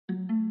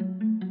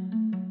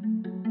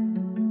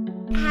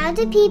How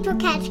do people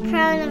catch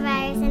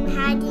coronavirus and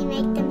how do you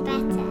make them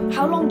better?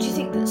 How long do you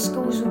think that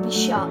schools will be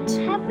shut?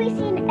 Have we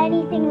seen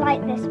anything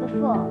like this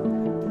before?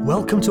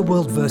 Welcome to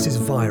World vs.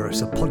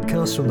 Virus, a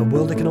podcast from the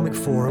World Economic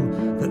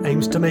Forum that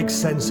aims to make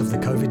sense of the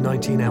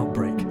COVID-19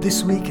 outbreak.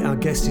 This week, our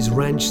guest is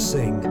Ranj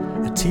Singh,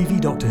 a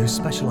TV doctor who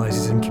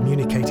specialises in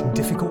communicating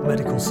difficult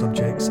medical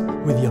subjects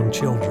with young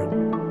children.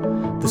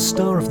 The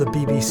star of the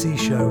BBC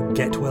show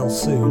Get Well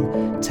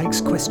Soon takes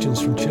questions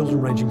from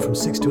children ranging from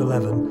 6 to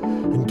 11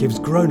 and gives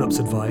grown-ups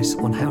advice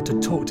on how to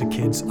talk to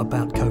kids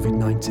about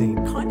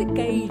COVID-19. Kind of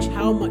gauge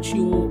how much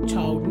your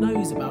child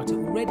knows about it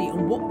already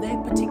and what their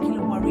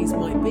particular worries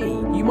might be.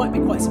 You might be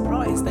quite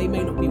surprised. They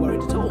may not be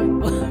worried at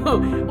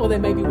all. Or they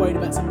may be worried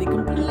about something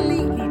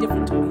completely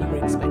different to what you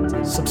were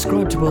expecting.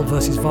 Subscribe to World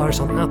vs. Virus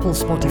on Apple,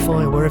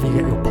 Spotify, or wherever you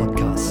get your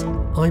podcasts.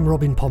 I'm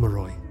Robin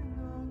Pomeroy.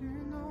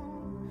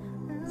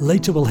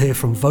 Later we'll hear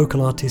from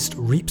vocal artist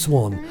Reeps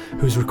One,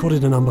 who's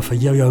recorded a number for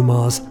Yo-Yo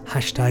Ma's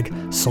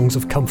 #Songs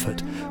of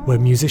Comfort, where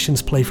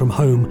musicians play from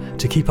home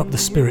to keep up the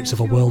spirits of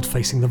a world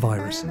facing the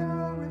virus.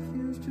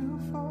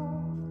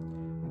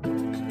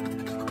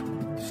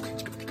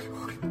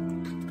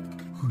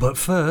 But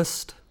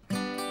first,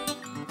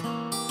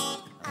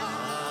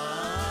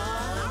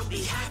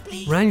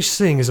 Ranj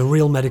Singh is a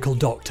real medical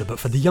doctor, but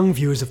for the young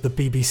viewers of the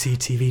BBC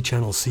TV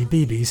channel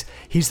CBeebies,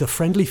 he's the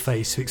friendly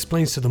face who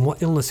explains to them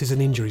what illnesses and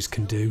injuries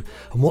can do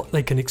and what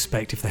they can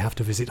expect if they have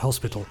to visit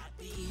hospital.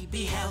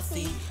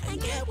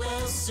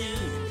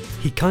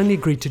 He kindly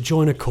agreed to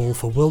join a call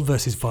for World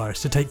vs.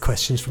 Virus to take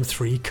questions from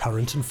 3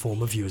 current and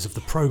former viewers of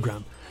the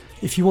programme.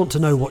 If you want to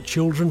know what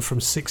children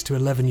from 6 to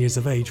 11 years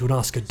of age would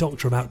ask a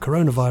doctor about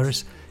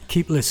coronavirus,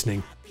 keep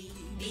listening.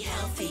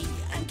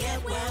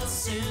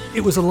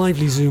 It was a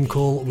lively Zoom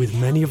call with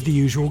many of the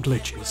usual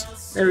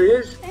glitches. There he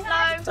is.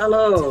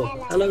 Hello.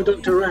 Hello,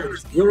 Dr.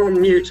 Ranj. You're on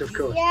mute, of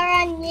course. You're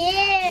on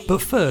mute.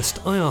 But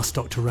first, I asked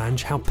Dr.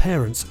 Ranj how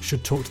parents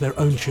should talk to their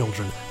own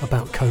children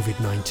about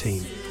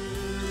COVID-19.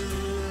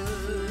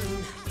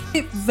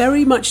 It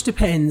very much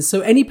depends.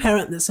 So any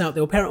parent that's out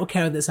there, or parent or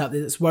carer that's out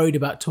there that's worried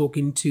about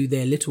talking to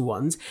their little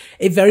ones,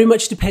 it very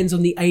much depends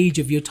on the age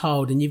of your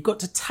child. And you've got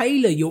to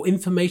tailor your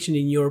information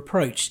in your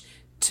approach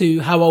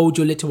to how old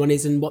your little one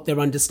is and what their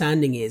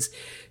understanding is.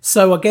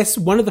 So I guess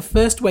one of the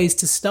first ways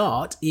to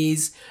start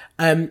is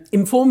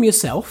inform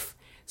yourself.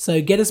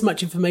 So get as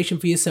much information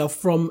for yourself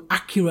from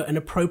accurate and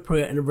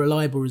appropriate and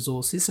reliable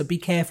resources. So be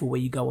careful where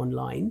you go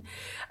online.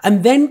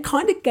 And then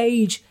kind of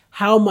gauge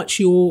how much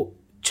your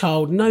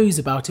child knows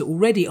about it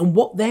already and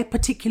what their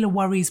particular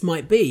worries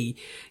might be.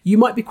 You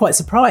might be quite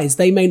surprised.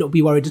 They may not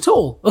be worried at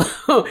all.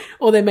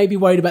 Or they may be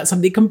worried about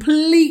something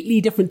completely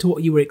different to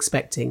what you were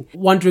expecting,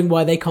 wondering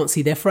why they can't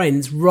see their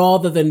friends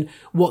rather than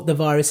what the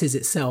virus is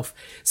itself.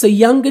 So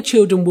younger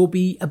children will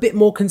be a bit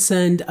more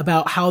concerned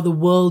about how the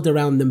world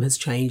around them has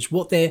changed,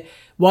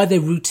 why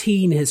their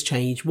routine has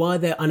changed, why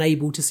they're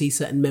unable to see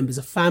certain members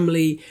of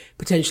family,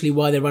 potentially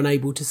why they're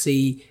unable to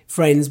see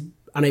friends,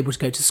 unable to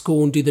go to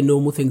school and do the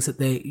normal things that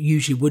they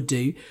usually would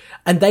do.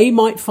 And they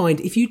might find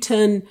if you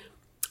turn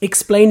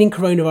explaining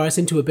coronavirus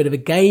into a bit of a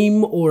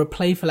game or a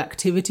playful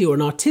activity or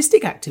an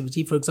artistic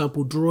activity, for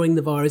example, drawing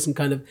the virus and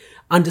kind of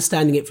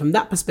understanding it from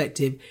that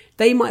perspective,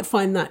 they might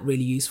find that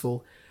really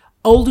useful.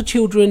 Older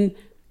children,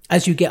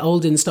 as you get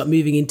older and start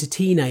moving into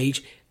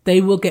teenage, they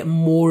will get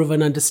more of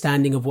an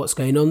understanding of what's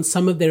going on.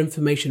 Some of their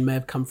information may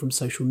have come from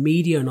social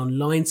media and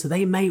online, so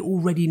they may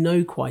already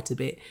know quite a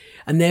bit.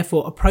 And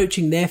therefore,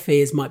 approaching their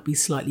fears might be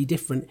slightly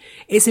different.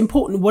 It's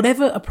important,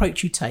 whatever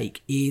approach you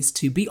take, is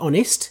to be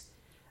honest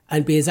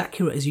and be as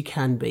accurate as you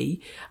can be.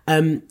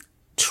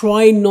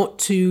 Try not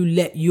to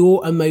let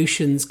your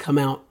emotions come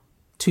out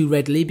too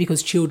readily,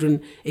 because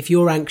children, if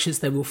you're anxious,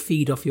 they will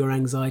feed off your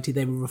anxiety.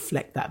 They will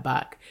reflect that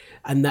back.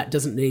 And that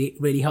doesn't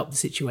really help the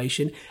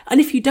situation. And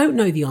if you don't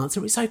know the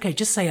answer, it's okay.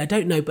 Just say, I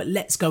don't know, but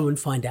let's go and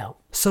find out.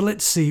 So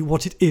let's see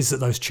what it is that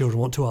those children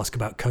want to ask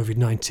about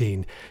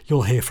COVID-19.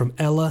 You'll hear from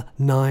Ella,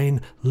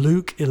 9,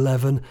 Luke,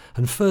 11,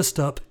 and first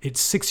up,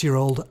 it's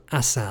 6-year-old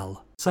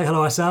Asal. Say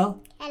hello, Asal.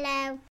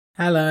 Hello.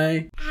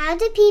 Hello. How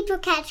do people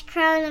catch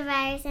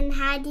coronavirus and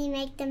how do you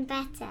make them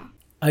better?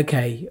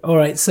 Okay, all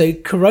right. So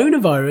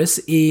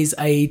coronavirus is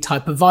a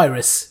type of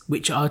virus,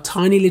 which are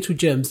tiny little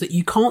germs that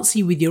you can't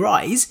see with your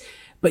eyes,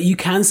 but you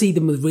can see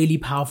them with really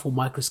powerful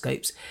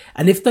microscopes.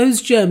 And if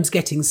those germs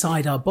get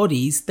inside our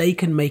bodies, they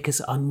can make us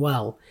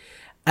unwell.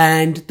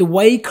 And the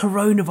way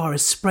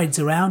coronavirus spreads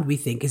around, we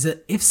think, is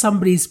that if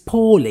somebody's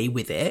poorly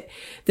with it,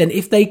 then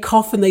if they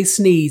cough and they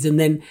sneeze and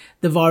then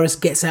the virus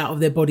gets out of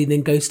their body and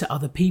then goes to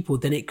other people,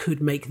 then it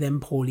could make them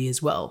poorly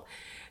as well.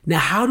 Now,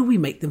 how do we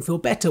make them feel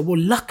better? Well,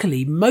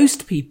 luckily,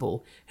 most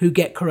people who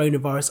get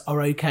coronavirus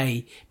are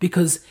okay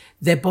because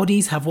their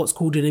bodies have what's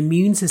called an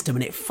immune system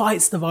and it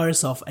fights the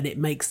virus off and it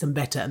makes them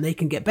better, and they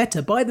can get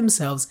better by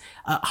themselves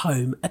at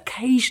home.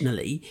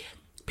 Occasionally,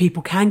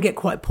 people can get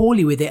quite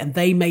poorly with it and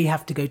they may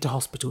have to go to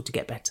hospital to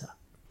get better.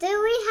 Do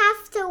we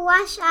have to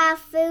wash our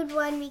food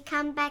when we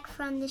come back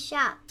from the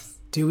shops?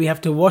 Do we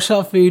have to wash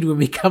our food when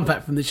we come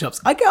back from the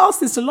shops? I get asked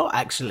this a lot,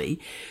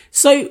 actually.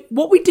 So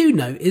what we do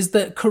know is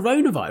that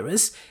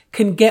coronavirus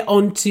can get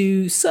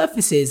onto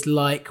surfaces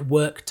like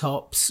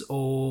worktops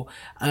or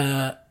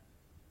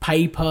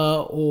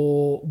paper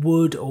or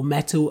wood or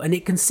metal, and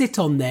it can sit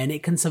on there and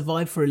it can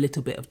survive for a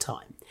little bit of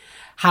time.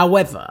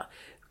 However,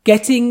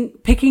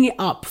 picking it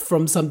up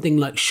from something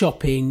like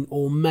shopping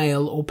or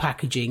mail or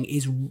packaging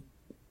is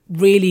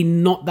really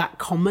not that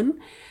common.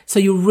 So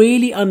you're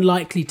really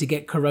unlikely to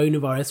get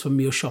coronavirus from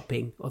your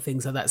shopping or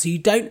things like that. So you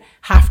don't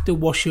have to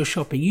wash your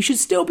shopping. You should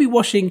still be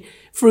washing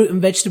fruit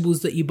and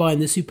vegetables that you buy in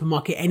the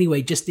supermarket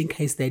anyway, just in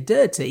case they're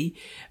dirty,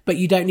 but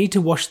you don't need to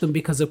wash them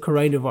because of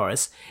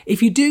coronavirus.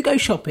 If you do go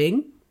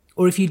shopping,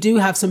 or if you do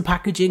have some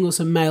packaging or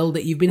some mail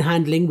that you've been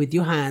handling with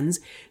your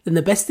hands, then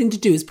the best thing to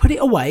do is put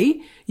it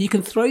away. You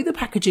can throw the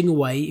packaging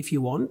away if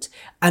you want,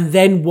 and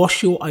then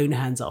wash your own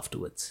hands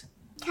afterwards.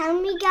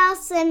 Can we go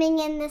swimming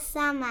in the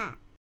summer?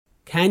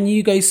 Can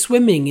you go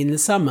swimming in the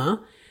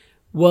summer?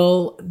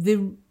 Well,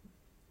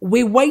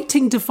 we're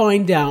waiting to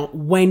find out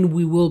when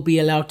we will be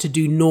allowed to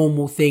do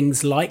normal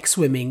things like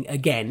swimming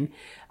again.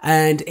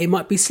 And it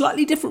might be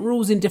slightly different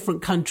rules in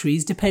different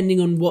countries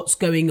depending on what's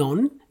going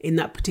on in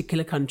that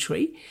particular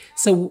country.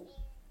 So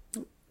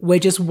we're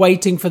just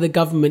waiting for the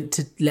government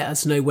to let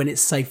us know when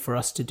it's safe for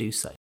us to do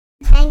so.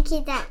 Thank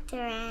you, Dr.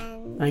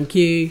 Ann. Thank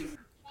you.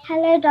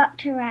 Hello,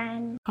 Dr.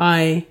 Ann.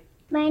 Hi.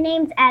 My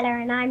name's Ella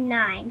and I'm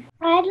 9.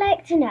 I'd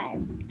like to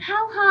know,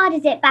 how hard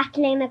is it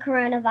battling the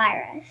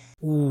coronavirus?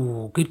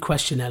 Ooh, good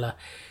question, Ella.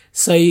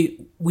 So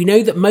we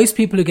know that most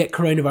people who get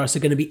coronavirus are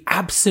going to be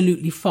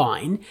absolutely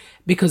fine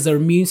because their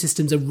immune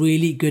systems are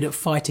really good at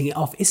fighting it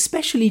off,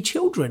 especially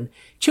children.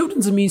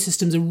 Children's immune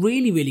systems are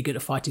really, really good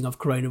at fighting off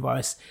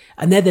coronavirus,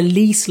 and they're the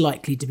least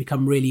likely to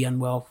become really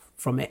unwell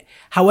from it.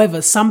 However,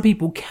 some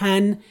people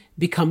can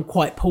become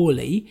quite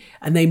poorly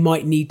and they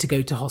might need to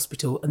go to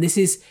hospital. And this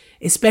is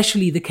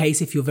especially the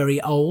case if you're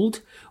very old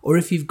or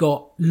if you've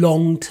got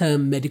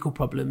long-term medical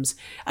problems.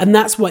 And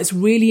that's why it's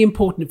really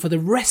important for the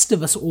rest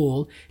of us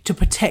all to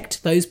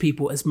protect those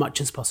people as much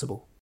as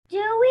possible.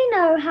 Do we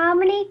know how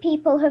many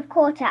people have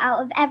caught it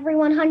out of every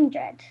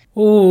 100?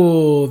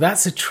 Oh,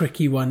 that's a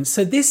tricky one.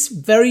 So this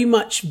very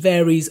much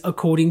varies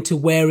according to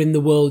where in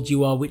the world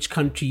you are, which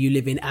country you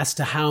live in, as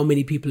to how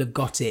many people have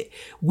got it.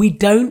 We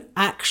don't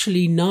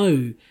actually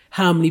know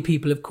how many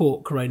people have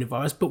caught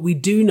coronavirus, but we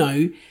do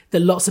know that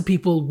lots of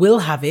people will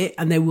have it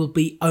and they will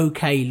be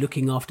okay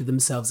looking after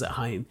themselves at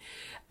home.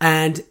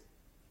 And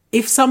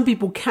if some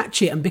people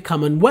catch it and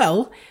become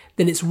unwell,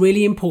 then it's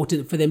really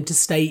important for them to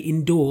stay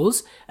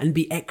indoors and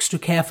be extra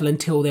careful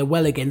until they're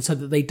well again so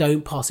that they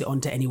don't pass it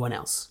on to anyone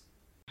else.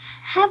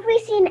 Have we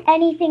seen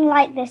anything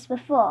like this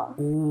before?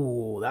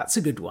 Ooh, that's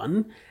a good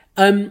one.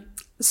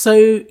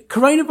 So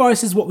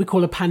coronavirus is what we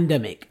call a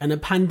pandemic, and a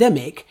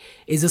pandemic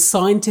is a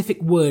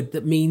scientific word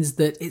that means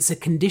that it's a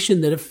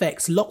condition that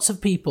affects lots of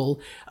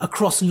people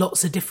across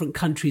lots of different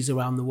countries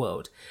around the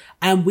world.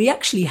 And we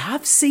actually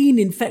have seen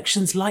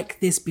infections like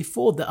this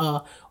before that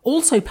are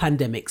also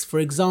pandemics. For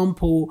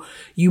example,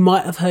 you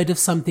might have heard of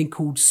something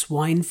called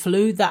swine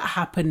flu that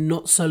happened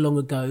not so long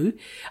ago.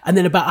 And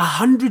then about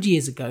 100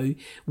 years ago,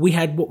 we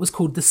had what was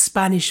called the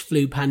Spanish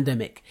flu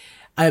pandemic.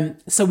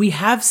 So we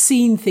have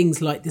seen things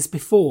like this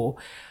before.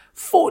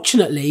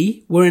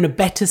 Fortunately, we're in a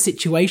better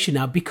situation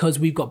now because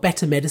we've got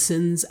better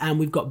medicines and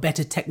we've got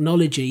better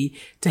technology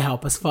to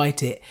help us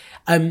fight it.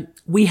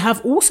 We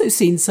have also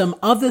seen some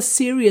other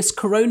serious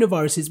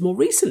coronaviruses more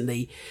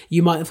recently.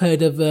 You might have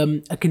heard of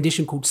a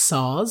condition called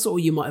SARS, or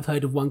you might have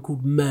heard of one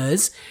called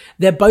MERS.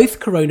 They're both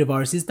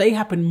coronaviruses. They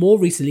happened more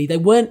recently. They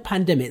weren't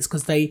pandemics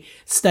because they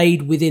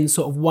stayed within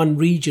sort of one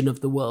region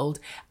of the world.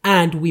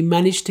 And we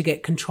managed to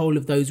get control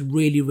of those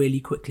really, really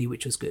quickly,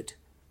 which was good.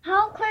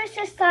 How close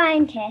are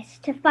scientists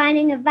to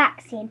finding a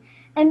vaccine?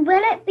 And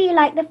will it be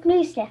like the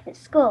flu sniff at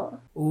school?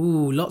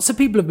 Ooh, lots of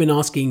people have been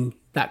asking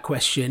that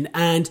question.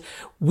 And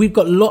we've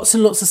got lots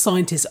and lots of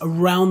scientists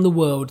around the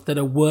world that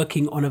are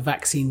working on a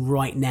vaccine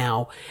right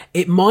now.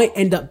 It might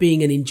end up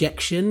being an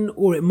injection,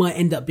 or it might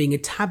end up being a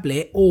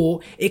tablet,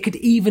 or it could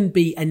even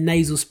be a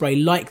nasal spray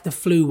like the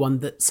flu one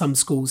that some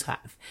schools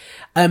have.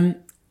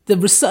 The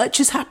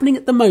research is happening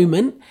at the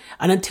moment,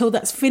 and until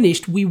that's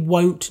finished, we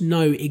won't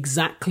know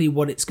exactly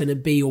what it's going to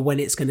be or when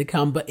it's going to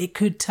come, but it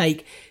could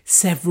take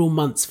several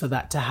months for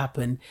that to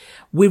happen.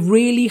 We're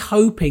really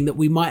hoping that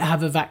we might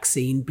have a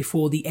vaccine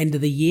before the end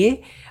of the year,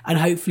 and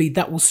hopefully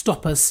that will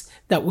stop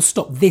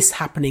this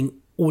happening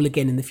all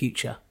again in the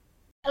future.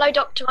 Hello,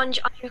 Dr. Anj.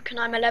 I'm Luke and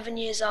I'm 11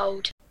 years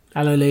old.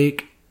 Hello,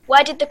 Luke.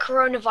 Where did the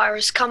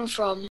coronavirus come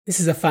from? This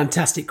is a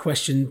fantastic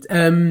question.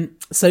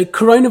 So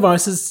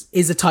coronavirus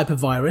is a type of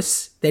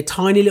virus. They're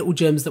tiny little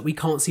germs that we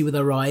can't see with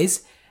our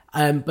eyes,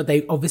 but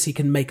they obviously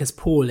can make us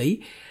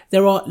poorly.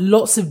 There are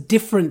lots of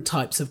different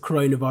types of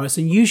coronavirus,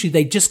 and usually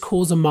they just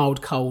cause a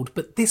mild cold.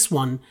 But this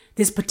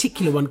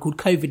particular one called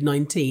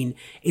COVID-19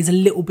 is a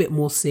little bit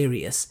more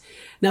serious.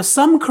 Now,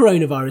 some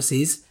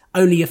coronaviruses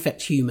only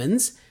affect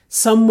humans.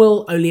 Some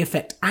will only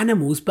affect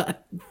animals,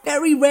 but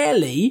very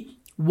rarely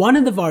one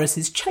of the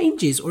viruses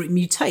changes or it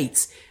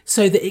mutates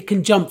so that it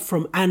can jump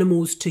from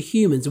animals to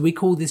humans. And we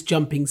call this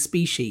jumping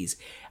species.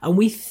 And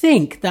we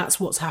think that's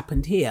what's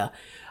happened here.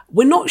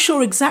 We're not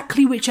sure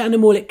exactly which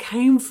animal it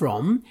came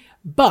from,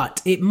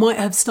 but it might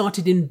have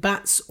started in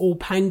bats or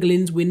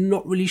pangolins. We're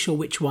not really sure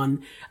which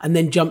one, and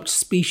then jumped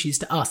species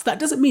to us. That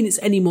doesn't mean it's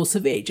any more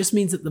severe. It just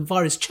means that the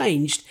virus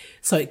changed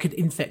so it could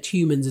infect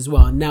humans as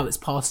well. And now it's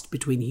passed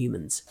between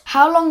humans.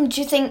 How long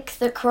do you think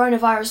the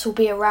coronavirus will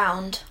be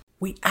around?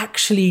 We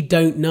actually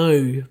don't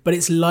know, but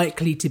it's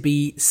likely to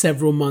be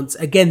several months.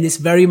 Again, this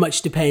very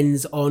much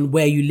depends on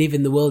where you live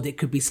in the world. It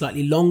could be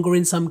slightly longer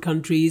in some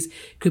countries,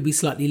 could be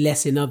slightly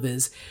less in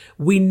others.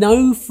 We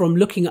know from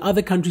looking at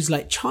other countries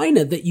like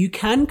China that you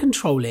can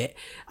control it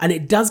and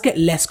it does get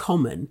less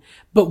common,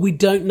 but we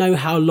don't know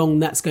how long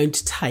that's going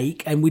to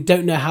take, and we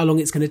don't know how long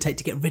it's going to take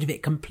to get rid of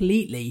it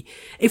completely.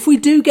 If we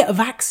do get a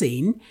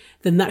vaccine,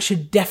 then that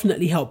should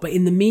definitely help. But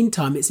in the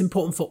meantime, it's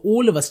important for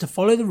all of us to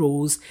follow the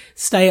rules,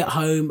 stay at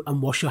home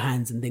and wash your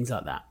hands and things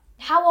like that.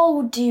 How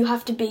old do you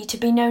have to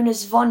be known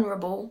as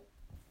vulnerable?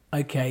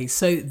 Okay,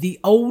 so the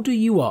older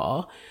you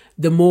are,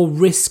 the more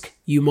risk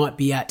you might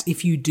be at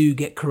if you do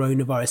get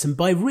coronavirus. And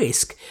by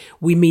risk,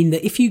 we mean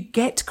that if you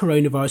get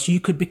coronavirus, you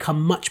could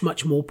become much,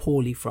 much more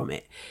poorly from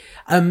it.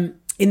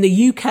 In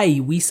the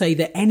UK, we say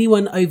that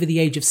anyone over the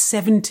age of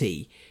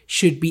 70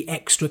 should be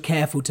extra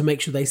careful to make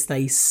sure they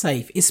stay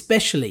safe,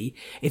 especially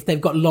if they've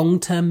got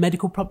long-term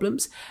medical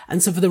problems.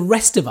 And so for the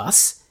rest of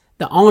us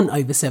that aren't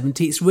over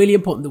 70, it's really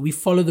important that we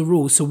follow the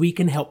rules so we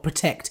can help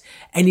protect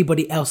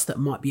anybody else that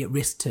might be at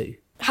risk too.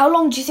 How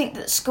long do you think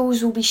that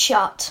schools will be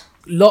shut?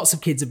 Lots of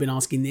kids have been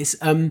asking this.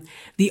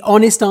 The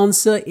honest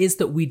answer is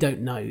that we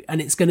don't know, and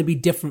it's going to be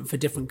different for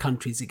different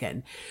countries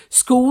again.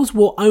 Schools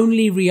will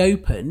only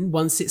reopen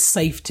once it's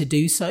safe to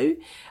do so,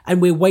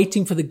 and we're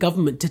waiting for the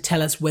government to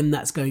tell us when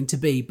that's going to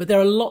be. But there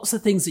are lots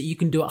of things that you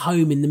can do at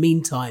home in the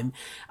meantime,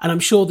 and I'm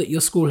sure that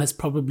your school has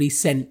probably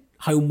sent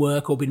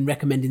homework or been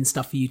recommending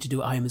stuff for you to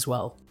do at home as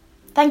well.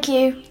 Thank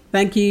you.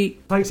 Thank you.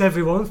 Thanks,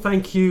 everyone.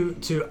 Thank you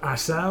to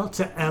Asal,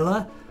 to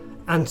Ella,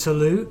 and to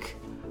Luke,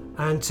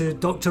 and to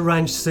Dr.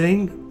 Ranj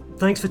Singh.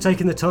 Thanks for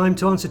taking the time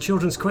to answer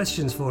children's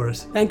questions for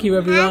us. Thank you,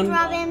 everyone. And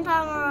Robin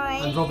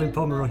Pomeroy. And Robin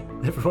Pomeroy,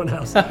 everyone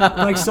else.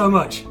 Thanks so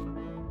much.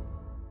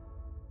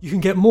 You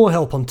can get more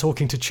help on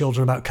talking to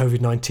children about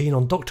COVID-19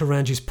 on Dr.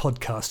 Ranj's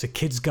podcast, A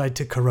Kid's Guide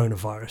to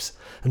Coronavirus.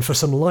 And for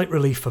some light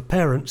relief for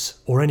parents,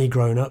 or any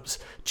grown-ups,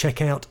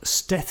 check out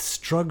Steth's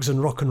Drugs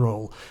and Rock and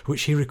Roll,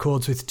 which he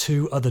records with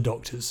 2 other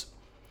doctors.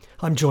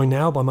 I'm joined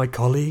now by my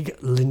colleague,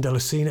 Linda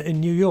Lucina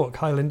in New York.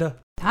 Hi, Linda.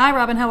 Hi,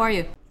 Robin. How are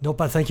you? Not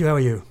bad, thank you. How are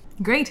you?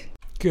 Great.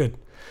 Good.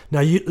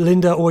 Now,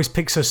 Linda always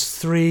picks us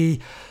 3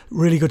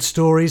 really good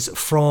stories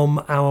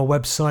from our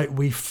website,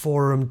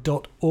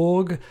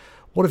 weforum.org.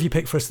 What have you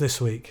picked for us this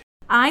week?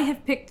 I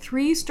have picked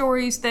 3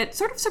 stories that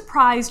sort of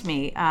surprised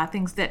me,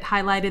 things that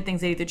highlighted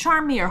things that either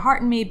charmed me or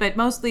heartened me, but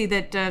mostly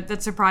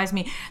that surprised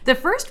me. The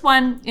first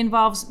one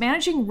involves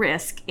managing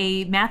risk.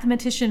 A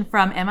mathematician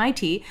from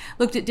MIT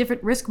looked at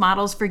different risk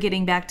models for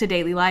getting back to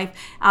daily life.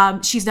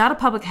 She's not a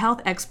public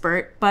health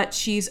expert, but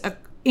she's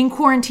in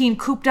quarantine,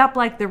 cooped up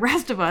like the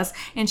rest of us,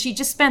 and she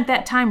just spent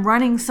that time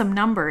running some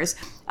numbers.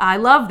 I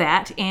love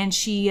that, and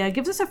she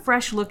gives us a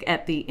fresh look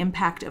at the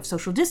impact of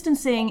social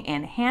distancing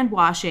and hand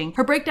washing.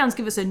 Her breakdowns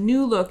give us a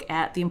new look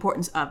at the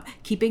importance of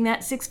keeping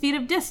that 6 feet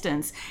of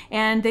distance,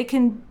 and they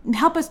can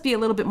help us be a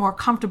little bit more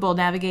comfortable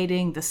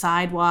navigating the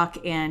sidewalk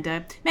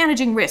and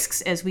managing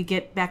risks as we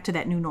get back to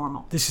that new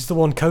normal. This is the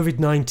one,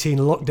 COVID-19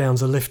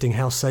 lockdowns are lifting.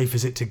 How safe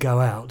is it to go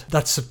out?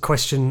 That's a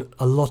question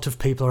a lot of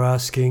people are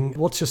asking.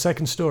 What's your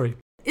second story?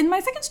 In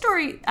my second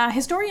story, a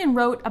historian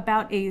wrote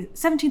about a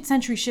 17th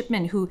century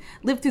shipman who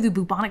lived through the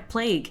bubonic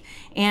plague.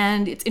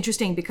 And it's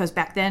interesting because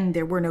back then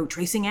there were no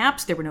tracing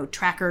apps, there were no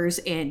trackers,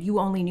 and you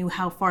only knew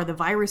how far the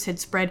virus had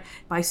spread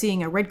by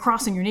seeing a red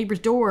cross on your neighbor's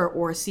door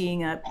or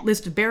seeing a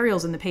list of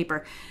burials in the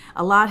paper.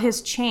 A lot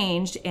has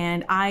changed,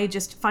 and I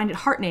just find it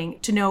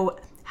heartening to know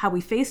how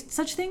we faced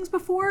such things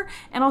before,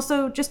 and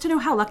also just to know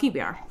how lucky we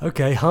are.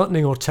 Okay,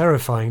 heartening or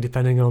terrifying,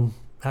 depending on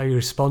how you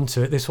respond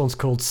to it. This one's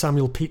called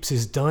Samuel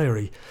Pepys's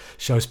Diary.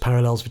 Shows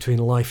parallels between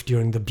life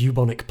during the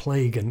bubonic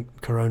plague and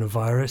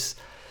coronavirus.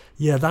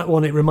 Yeah, that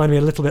one, it reminded me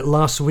a little bit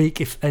last week.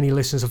 If any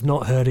listeners have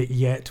not heard it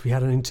yet, we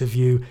had an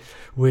interview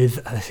with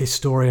a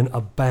historian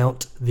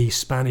about the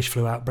Spanish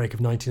flu outbreak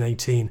of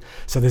 1918.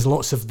 So there's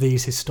lots of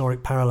these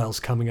historic parallels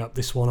coming up.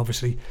 This one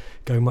obviously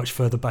going much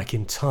further back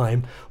in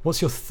time.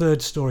 What's your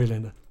third story,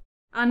 Linda?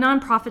 A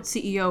nonprofit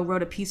CEO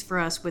wrote a piece for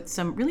us with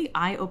some really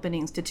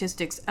eye-opening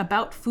statistics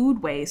about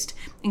food waste,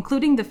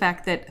 including the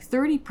fact that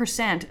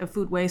 30% of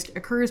food waste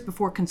occurs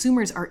before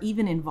consumers are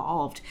even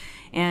involved.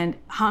 And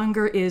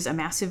hunger is a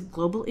massive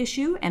global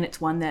issue, and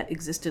it's one that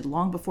existed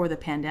long before the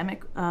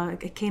pandemic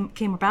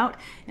came about.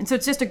 And so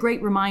it's just a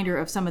great reminder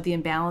of some of the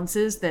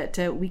imbalances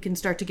that we can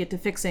start to get to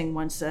fixing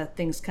once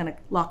things kind of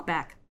lock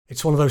back.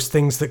 It's one of those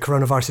things that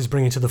coronavirus is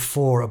bringing to the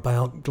fore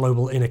about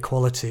global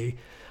inequality.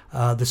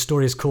 The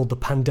story is called "The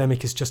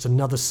Pandemic is Just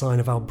Another Sign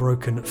of Our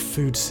Broken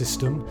Food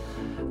System."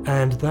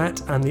 And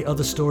that and the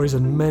other stories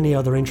and many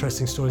other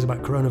interesting stories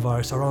about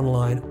coronavirus are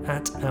online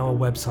at our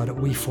website at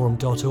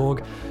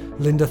weforum.org.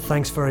 Linda,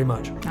 thanks very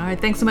much. All right,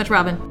 thanks so much,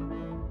 Robin.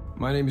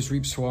 My name is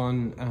Reep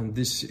Swan, and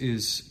this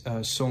is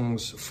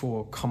Songs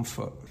for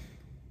Comfort.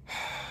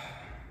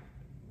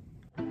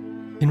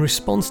 In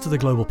response to the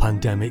global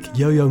pandemic,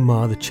 Yo-Yo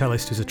Ma, the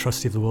cellist who's a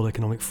trustee of the World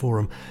Economic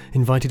Forum,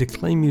 invited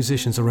acclaimed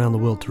musicians around the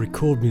world to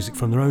record music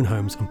from their own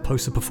homes and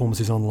post the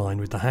performances online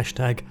with the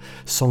hashtag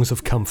Songs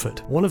of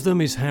Comfort. One of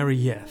them is Harry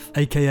Yeff,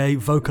 aka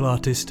vocal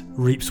artist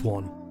Reep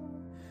Swan.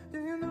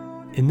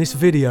 In this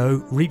video,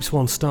 Reep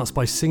Swan starts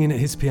by singing at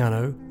his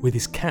piano, with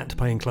his cat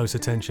paying close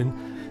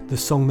attention. The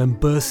song then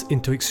bursts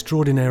into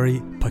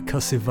extraordinary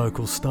percussive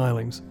vocal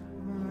stylings.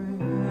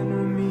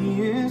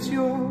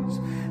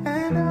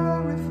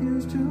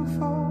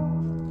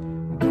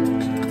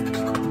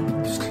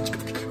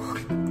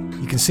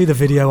 You can see the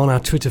video on our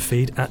Twitter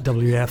feed at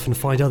WEF and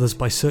find others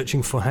by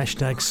searching for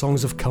hashtag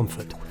Songs of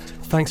Comfort.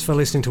 Thanks for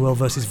listening to World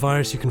vs.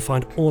 Virus. You can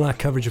find all our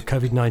coverage of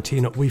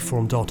COVID-19 at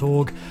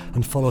weforum.org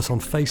and follow us on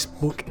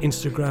Facebook,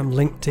 Instagram,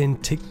 LinkedIn,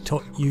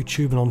 TikTok,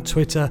 YouTube and on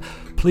Twitter.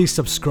 Please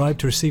subscribe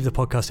to receive the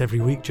podcast every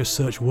week. Just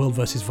search World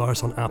vs.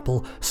 Virus on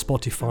Apple,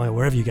 Spotify, or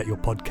wherever you get your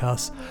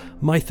podcasts.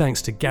 My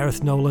thanks to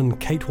Gareth Nolan and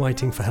Kate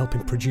Whiting for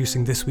helping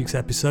producing this week's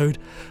episode,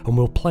 and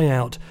we'll play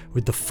out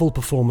with the full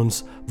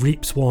performance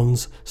Reep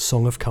Swan's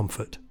Song of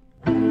Comfort.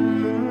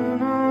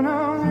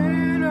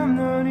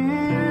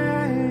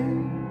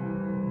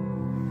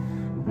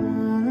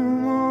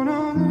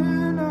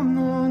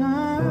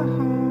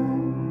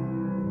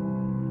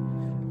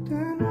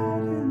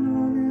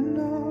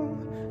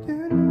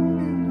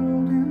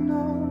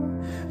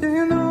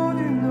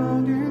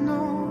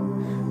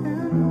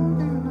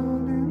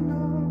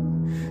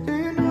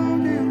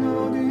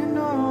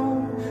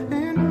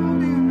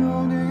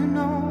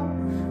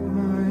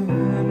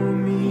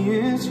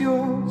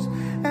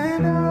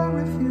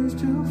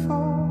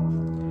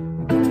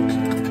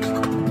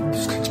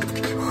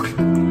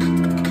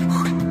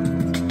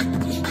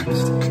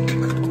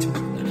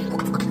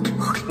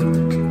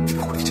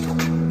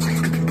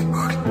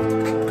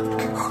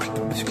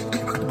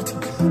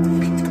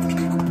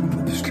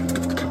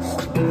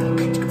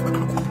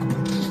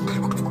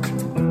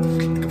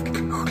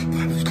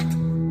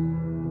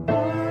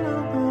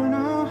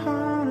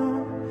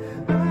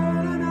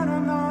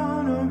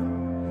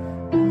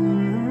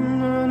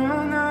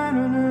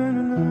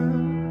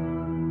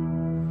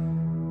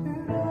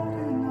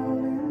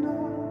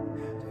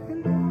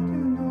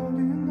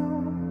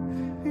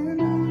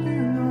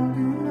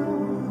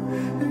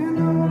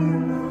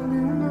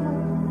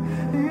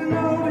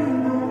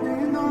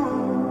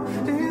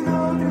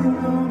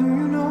 know.